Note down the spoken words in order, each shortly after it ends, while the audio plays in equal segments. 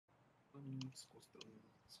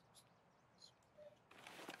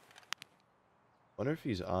Wonder if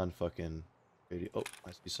he's on fucking radio. Oh,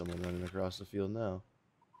 I see someone running across the field now.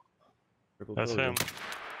 Triple That's Pilgrim. him.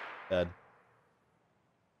 Dead.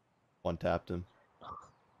 One tapped him.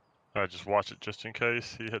 I just watch it just in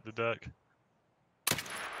case he hit the deck.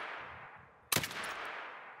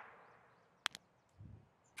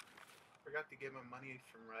 Forgot to give him money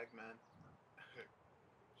from Ragman.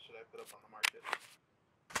 Should I put up on the market?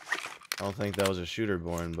 I don't think that was a shooter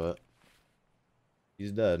born, but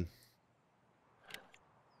he's dead.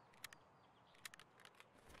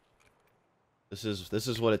 This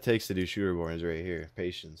is what it takes to do shooter borns right here.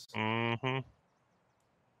 Patience. Mm-hmm.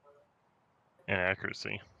 And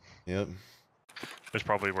accuracy. Yep. There's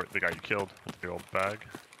probably where the guy you killed with the old bag.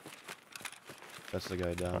 That's the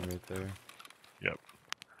guy down right there. Yep.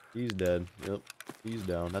 He's dead. Yep. He's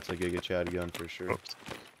down. That's a Giga Chad gun for sure. Oops.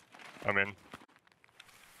 I'm in.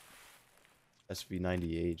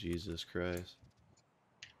 SV98, Jesus Christ.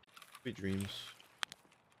 Sweet dreams.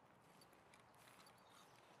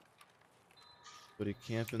 Would he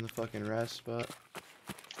camp in the fucking rat spot?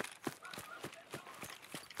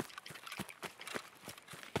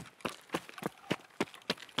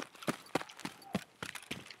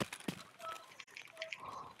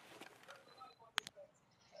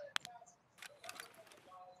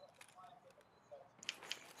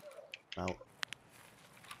 Out.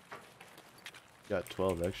 Got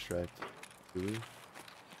 12 extract. Do we?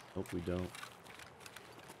 Nope, we don't.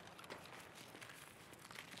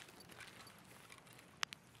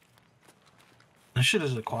 This shit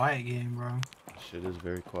is a quiet game, bro. Shit is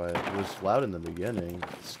very quiet. It was loud in the beginning,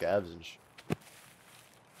 scabs and shit.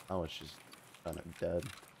 Now it's just kind of dead.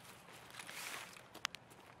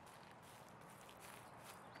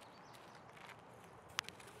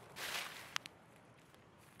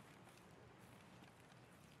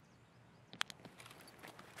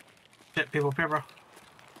 Shit, people up here, bro. You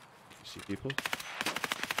see people?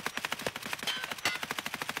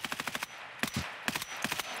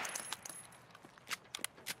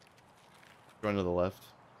 Run to the left.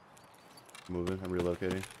 Moving, I'm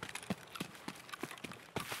relocating.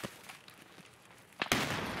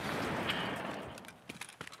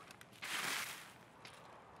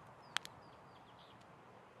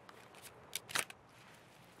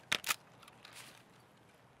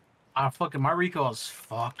 Fucking my recoil is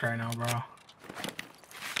fucked right now, bro.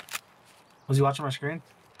 Was you watching my screen?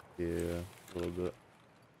 Yeah, a little bit.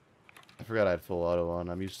 I forgot I had full auto on.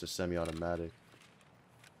 I'm used to semi-automatic.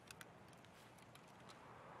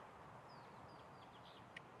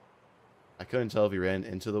 I couldn't tell if he ran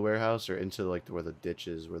into the warehouse or into like where the ditch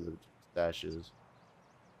is, where the stash is.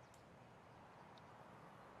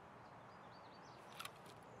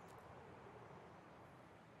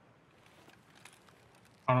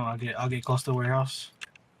 I don't know. I'll get close to the warehouse.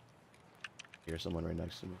 Here's someone right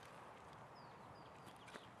next to me.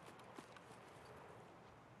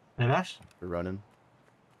 Hey, Dash? They're running.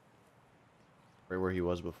 Right where he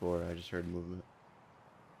was before. I just heard movement.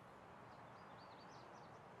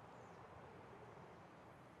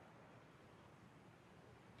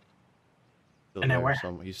 Still And then there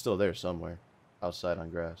where? He's still there somewhere. Outside on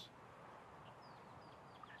grass.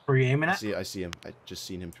 Were you aiming at? I see him. I just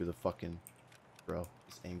seen him through the fucking... Bro,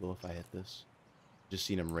 this angle, if I hit this. Just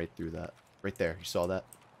seen him right through that. Right there. You saw that?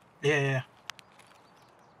 Yeah, yeah.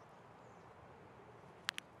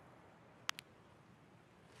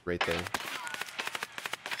 Right there.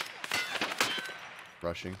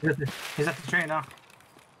 Rushing. He's at the train now.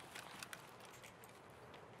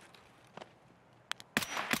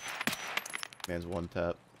 Man's one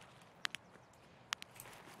tap.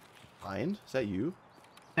 Behind? Is that you?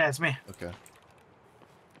 Yeah, it's me. Okay.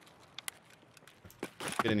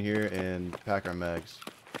 Get in here and pack our mags.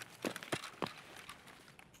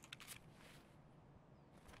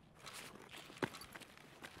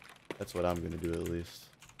 That's what I'm gonna do at least.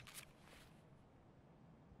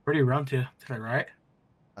 Where do you run to? To the right?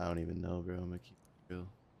 I don't even know, bro. I'm gonna keep it real.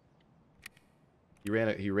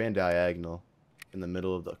 He ran diagonal in the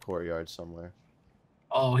middle of the courtyard somewhere.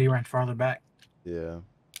 Oh, he ran farther back. Yeah.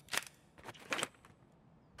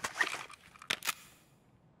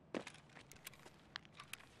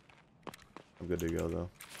 I'm good to go though.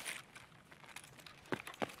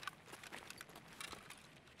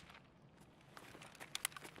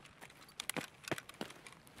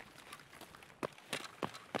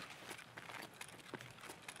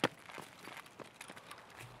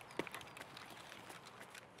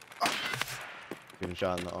 Getting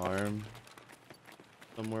shot in the arm.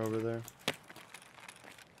 Somewhere over there.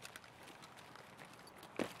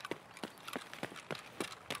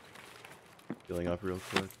 Healing up real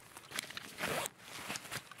quick.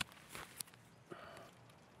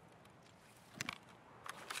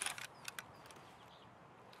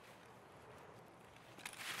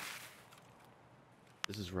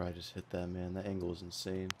 knows where I just hit that, man. That angle is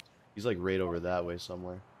insane. He's like right over that way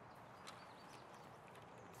somewhere.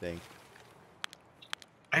 I think.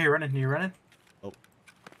 Hey, you're running. You're running. Oh.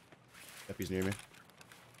 Yep, he's near me.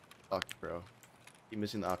 Fuck, bro. Keep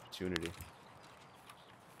missing the opportunity.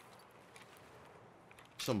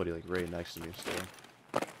 Somebody like right next to me still.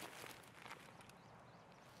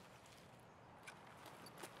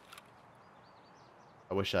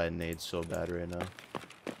 I wish I had nades so bad right now.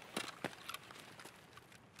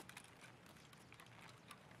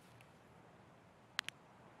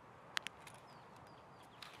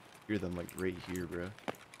 Hear them like right here, bro.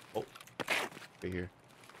 Oh, right here.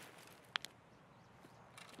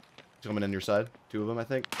 Coming in your side. 2 of them, I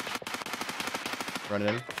think. Running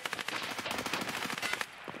in.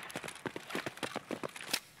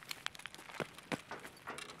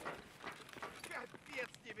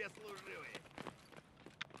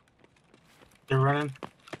 They're running.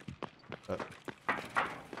 Uh,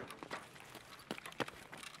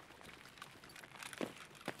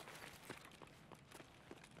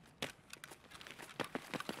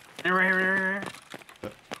 They're right here.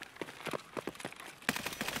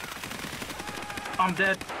 I'm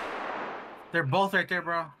dead. They're both right there,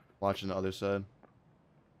 bro. watching the other side.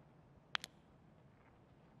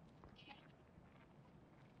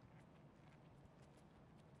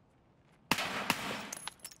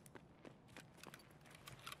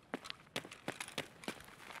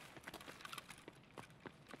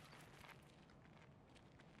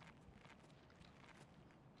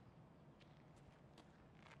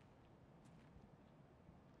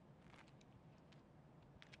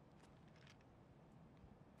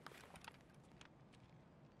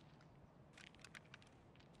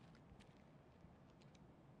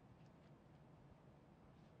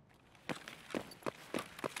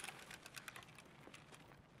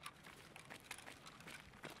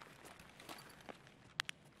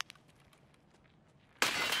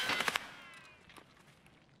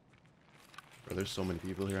 Bro, there's so many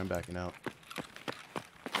people here. I'm backing out.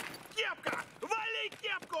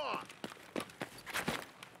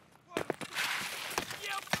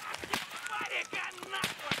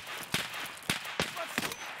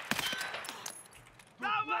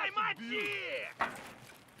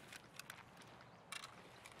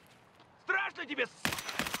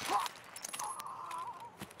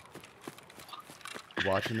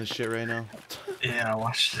 Watching this shit right now. Yeah, I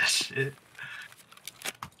watched this shit.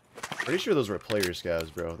 Pretty sure those were player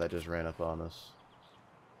scavs, bro, that just ran up on us.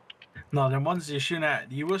 No, the ones you're shooting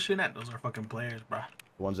at, you were shooting at, those are fucking players, bro.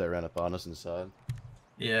 The ones that ran up on us inside.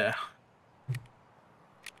 Yeah.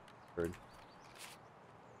 Heard.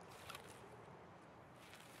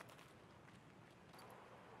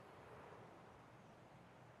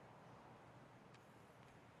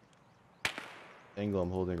 Angle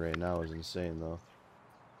I'm holding right now is insane, though.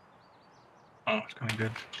 Oh, it's going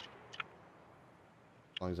good.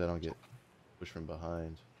 As long as I don't get pushed from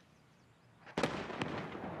behind. I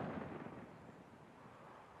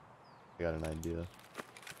got an idea.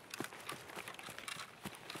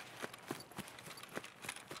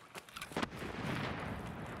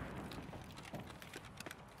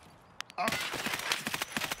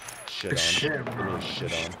 Shit Good on. shit, bro. Really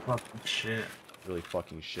shit on. Fucking shit. Really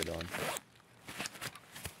fucking shit on.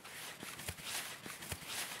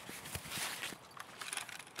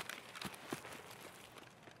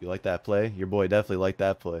 You like that play? Your boy definitely liked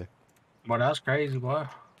that play. Boy, that's crazy, boy.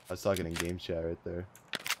 I was talking in game chat right there.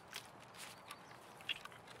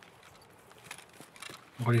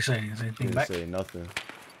 What do you say? Is He anything didn't back? say nothing.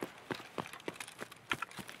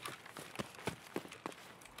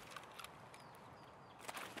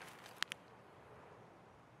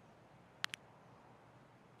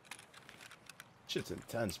 Shit's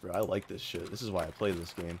intense, bro. I like this shit. This is why I play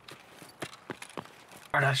this game.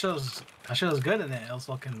 Bro, that show's good in it. It was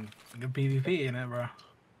fucking good PvP in it, bro.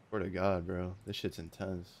 Swear to God, bro. This shit's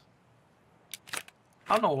intense.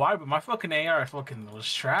 I don't know why, but my fucking AR fucking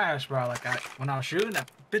was trash, bro. Like when I was shooting,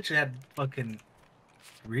 that bitch had fucking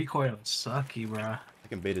recoil was sucky, bro. I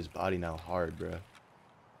can bait his body now hard, bro.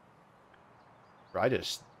 Bro, I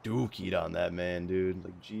just dookied on that man, dude.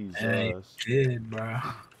 Like, Jesus. Hey, did, bro.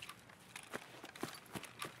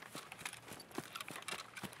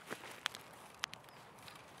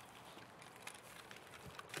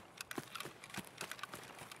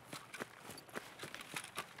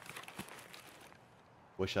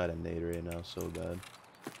 Wish I had a nade right now so bad.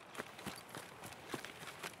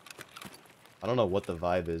 I don't know what the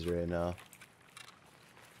vibe is right now.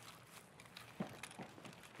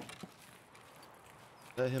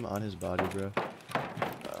 Is that him on his body, bro?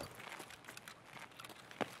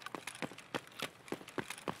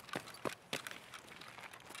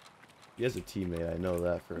 He has a teammate, I know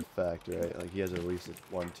that for a fact, right? Like, he has at least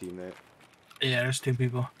one teammate. Yeah, there's 2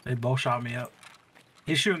 people. They both shot me up.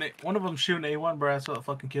 He's shooting it. One of them shooting A1, bro. That's what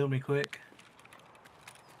fucking killed me quick.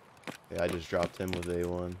 Yeah, I just dropped him with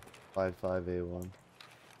A1. 5.5 A1.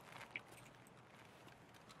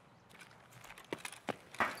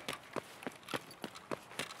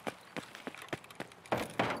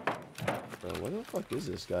 Bro, what the fuck is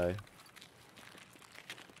this guy?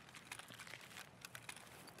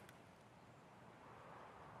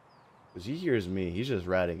 Because he hears me. He's just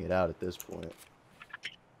ratting it out at this point.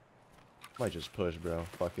 Might just push, bro.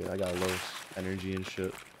 Fuck it. I got low energy and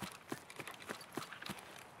shit.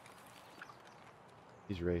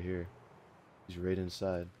 He's right here. He's right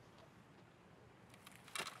inside.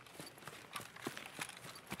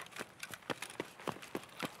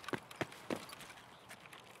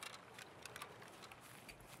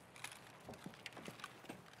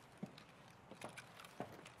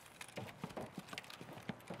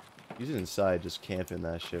 He's inside just camping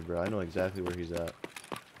that shit, bro. I know exactly where he's at.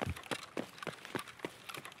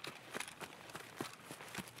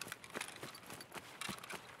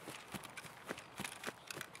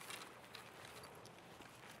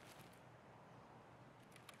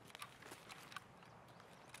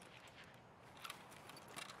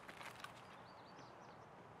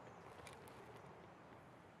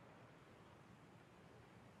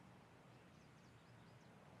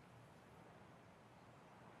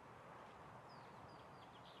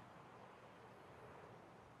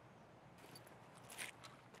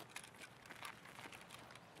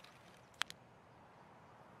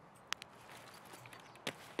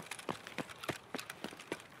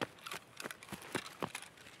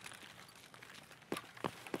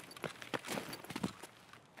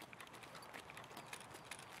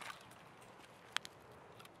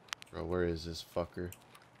 Bro, where is this fucker?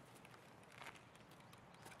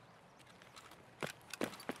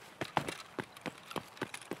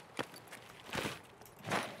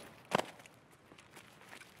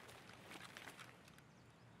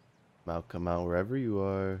 Come out wherever you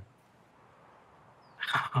are.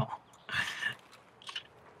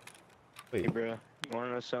 Wait, Hey, bro, you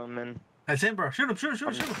wanna know something, man? That's him, bro. Shoot him, shoot him, shoot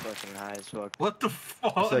I'm him, shoot him. fucking high as fuck. What the you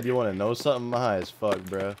fuck? said you want to know something? I'm high as fuck,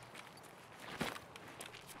 bro.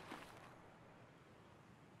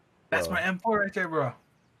 That's Bro. my M4 right there, bro.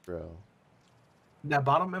 Bro. That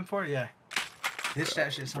bottom M4, yeah. Ditch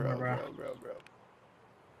that shit somewhere, bro. Bro.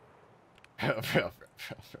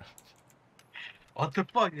 What the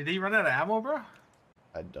fuck? Did he run out of ammo, bro?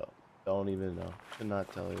 I don't even know. Could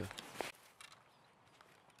not tell you.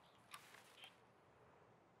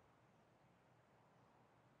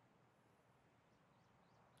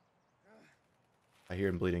 I hear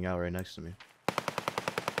him bleeding out right next to me.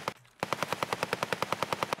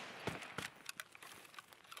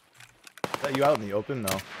 Is that you out in the open?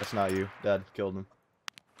 No, that's not you. Dad killed him.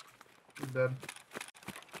 He's dead.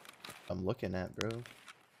 I'm looking at, bro.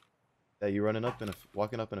 That you running up in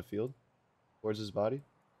walking up in a field towards his body?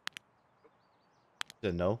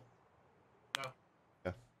 Said no. No.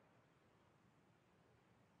 Okay.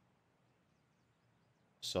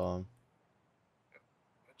 Saw him. I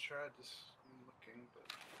tried just looking, but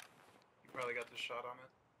you probably got the shot on it.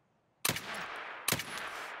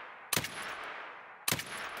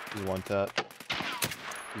 He's one tap.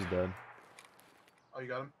 He's dead. Oh, you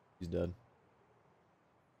got him? He's dead.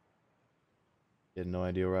 He had no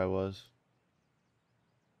idea where I was.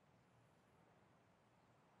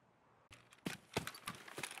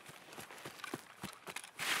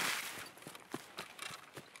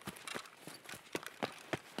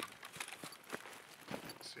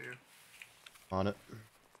 See you. On it.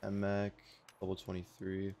 MMAC, level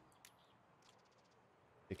 23.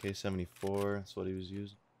 AK-74, that's what he was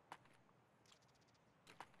using.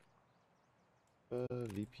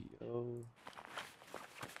 VPO. You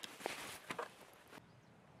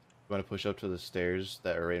want to push up to the stairs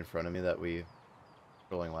that are right in front of me that we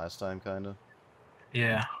rolling last time, kind of?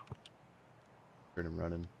 Yeah. Heard him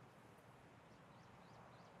running.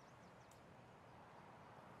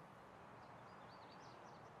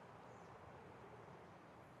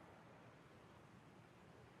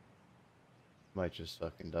 Might just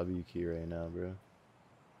fucking W key right now, bro.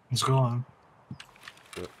 Let's go on.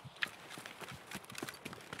 Yep.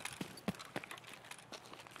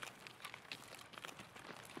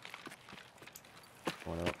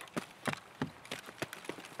 Going up.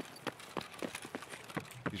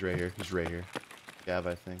 He's right here. He's right here. Gav,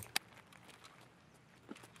 I think.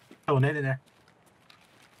 Oh, Nate in there.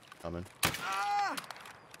 Coming. Ah!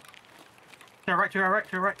 To your right, to your right,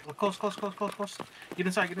 to your right. Close. Get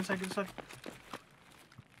inside, get inside, get inside.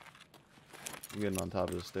 I'm getting on top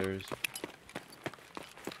of the stairs.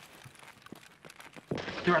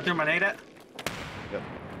 See where I threw my nade at? Yep.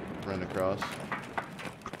 Run across.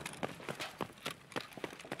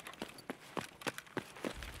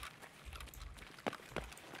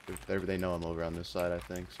 They know I'm over on this side, I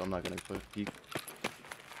think, so I'm not gonna put peek.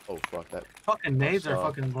 Oh fuck that. Fucking nades are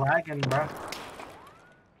stop. fucking lagging, bro.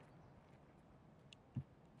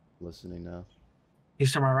 Listening now.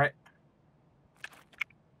 He's to my right.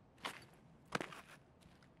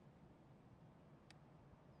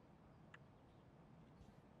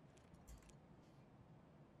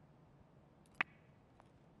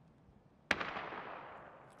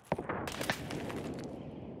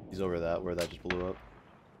 He's over that where that just blew up.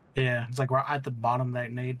 Yeah, it's like right at the bottom of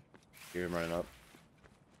that nade. Hear him running up.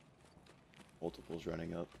 Multiples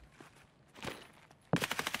running up.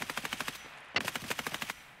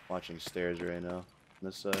 Watching stairs right now. On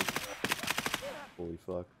this side. Holy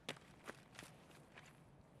fuck.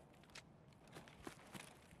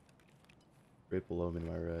 Right below me to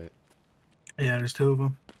my right. Yeah, there's two of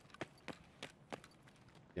them.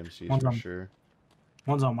 MCs One's for on- sure.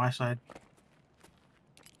 One's on my side.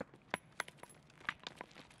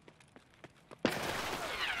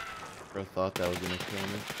 Bro thought that was gonna kill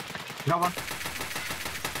me. Got one.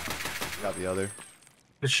 Got the other.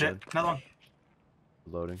 Good shit. Good. Another one.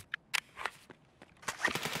 Loading.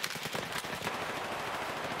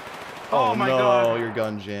 Oh my no, God. your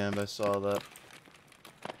gun jammed. I saw that.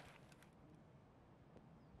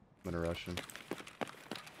 I'm gonna rush him.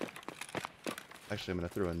 Actually, I'm gonna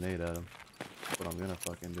throw a nade at him. That's what I'm gonna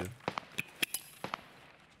fucking do.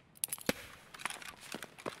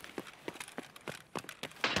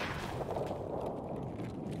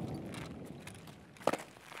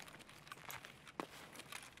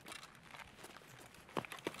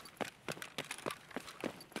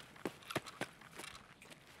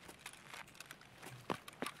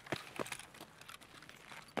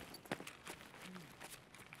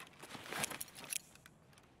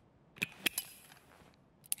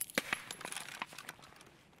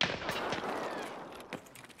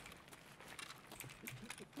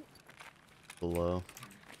 Below.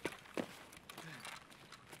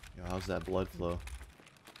 Yo, how's that blood flow?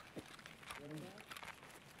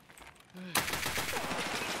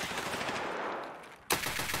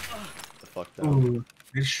 The fuck down. Ooh,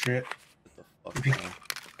 good shit. Get the fuck down.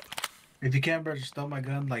 If you can, bro, just throw my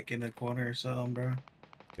gun like in the corner or something, bro.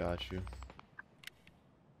 Got you.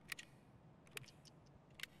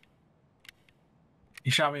 He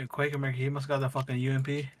shot me a Quaker Maker. He must got the fucking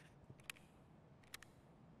UMP.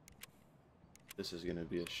 This is gonna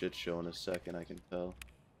be a shit show in a second, I can tell.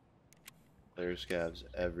 Player scabs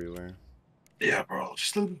everywhere. Yeah, bro.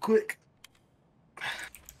 Just looking quick.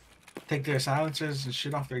 Take their silencers and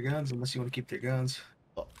shit off their guns unless you want to keep their guns.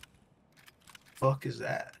 Oh. Fuck is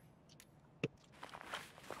that?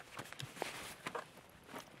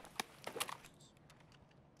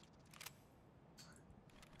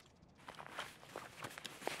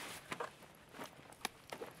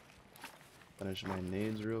 Finish my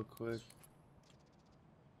nades real quick.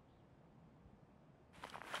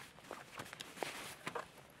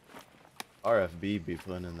 RFB be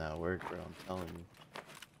putting in that work, bro, I'm telling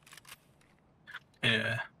you.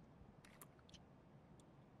 Yeah.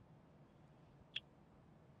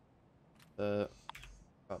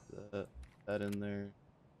 Pop that in there.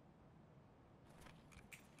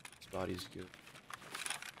 This body's good.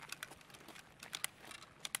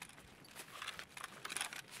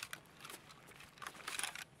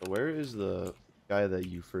 So where is the guy that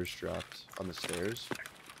you first dropped? On the stairs?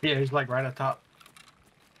 Yeah, he's like right up top.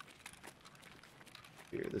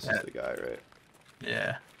 Here, this Yeah. is the guy, right?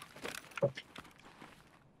 Yeah.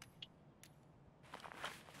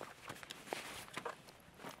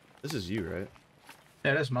 This is you, right?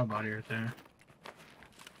 Yeah, that's my body right there.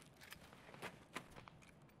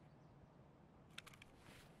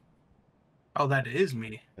 Oh, that is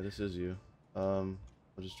me. Yeah, this is you. I'll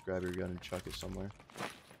just grab your gun and chuck it somewhere.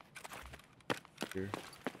 Here.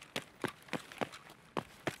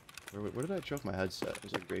 Where did I chuck my headset? It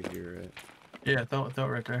was like right here, right? Yeah, throw it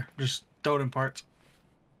right there. Just throw it in parts.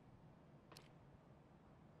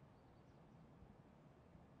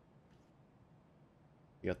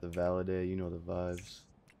 You got the validate, you know the vibes.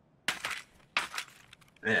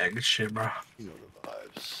 Yeah, good shit, bro. You know the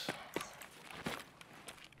vibes.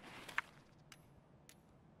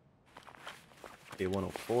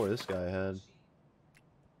 A104, this guy had.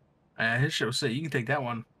 His shit was sick. You can take that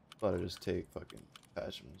one. Thought I'd just take fucking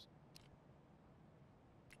attachments.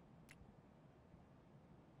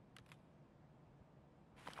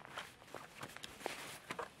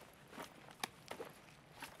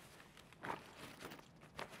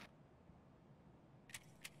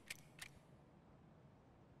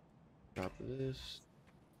 top of this.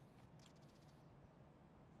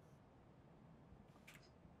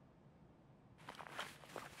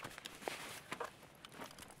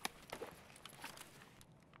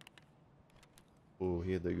 Oh,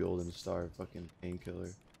 he had the golden star fucking painkiller.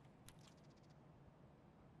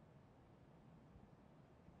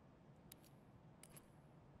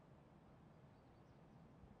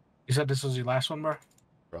 You said this was your last one, bro?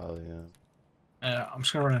 Probably, yeah. I'm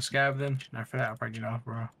just gonna run a scab then. And after that, I'll probably get off,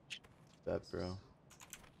 bro. That, bro.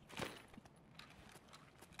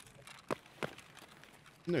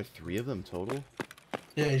 Isn't there 3 of them total?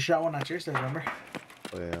 Yeah, you shot one at your stage, remember?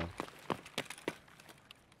 Oh, yeah.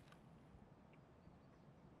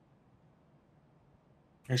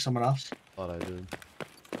 Here's someone else. Thought I did.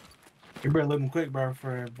 You better look him quick, bro,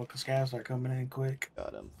 for book of scabs start coming in quick.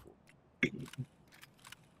 Got him.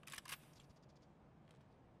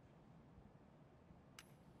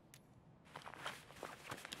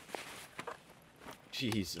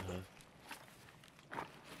 Jesus.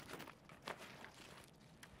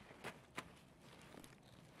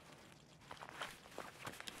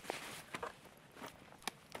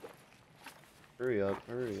 Hurry up,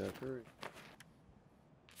 hurry up, hurry.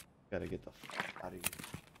 Gotta get the fuck out of here.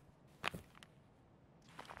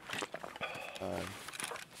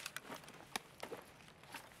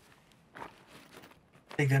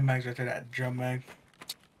 Take that mags right to that drum mag.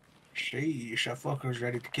 Sheesh, that fucker's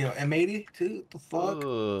ready to kill. M80 too? What the fuck?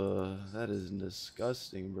 Ugh, that is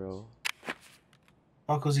disgusting, bro.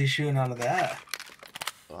 Fuck was he shooting out of that?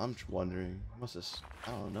 I'm wondering. Must have.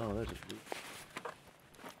 I don't know. That just.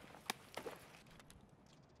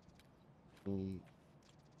 Boom.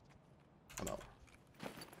 I'm out.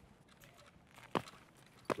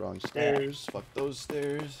 Wrong stairs. Fuck those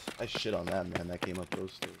stairs. I shit on that man that came up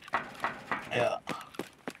those stairs. Yeah.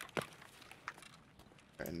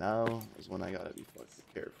 Right now is when I gotta be fucking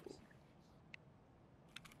careful.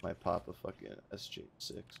 Might pop a fucking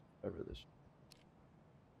SJ6, whatever this.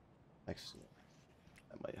 Excellent.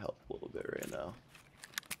 That might help a little bit right now.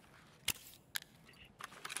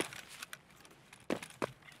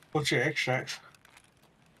 What's your extracts?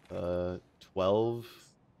 12.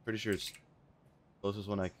 Pretty sure it's closest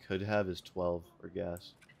one I could have is 12 or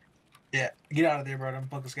gas. Yeah, get out of there, bro. Them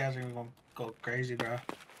fucking scabs are gonna go crazy, bro.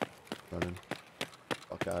 Running.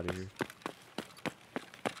 Fuck out of here.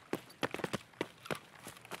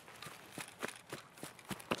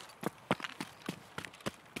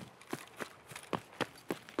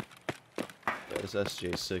 Yeah, this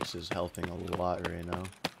SJ6 is helping a lot right now.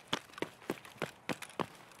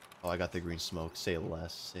 Oh, I got the green smoke. Say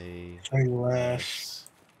less. Say less.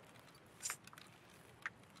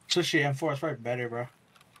 Especially M4 is probably better, bro.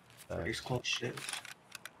 For these close shit.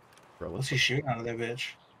 Bro, What's he shooting out of that bitch?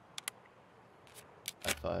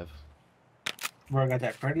 High 5. Bro, I got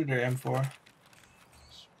that Predator M4.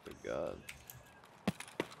 Good God.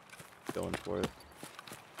 Going for it.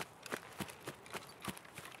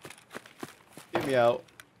 Get me out.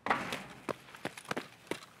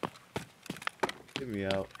 Get me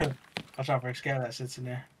out. Watch out for a scab that sits in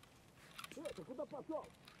there.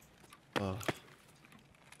 Oh.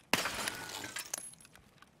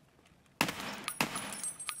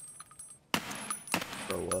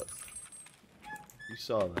 Bro, what? You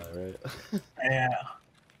saw that, right? Yeah.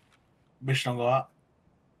 Bitch don't go out.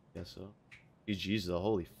 Guess so. GG's though.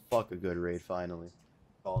 Holy fuck, a good raid finally.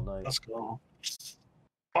 All night. Let's go.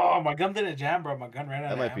 Oh, my gun didn't jam, bro. My gun ran out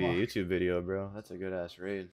That of might be ammo. a YouTube video, bro. That's a good ass raid.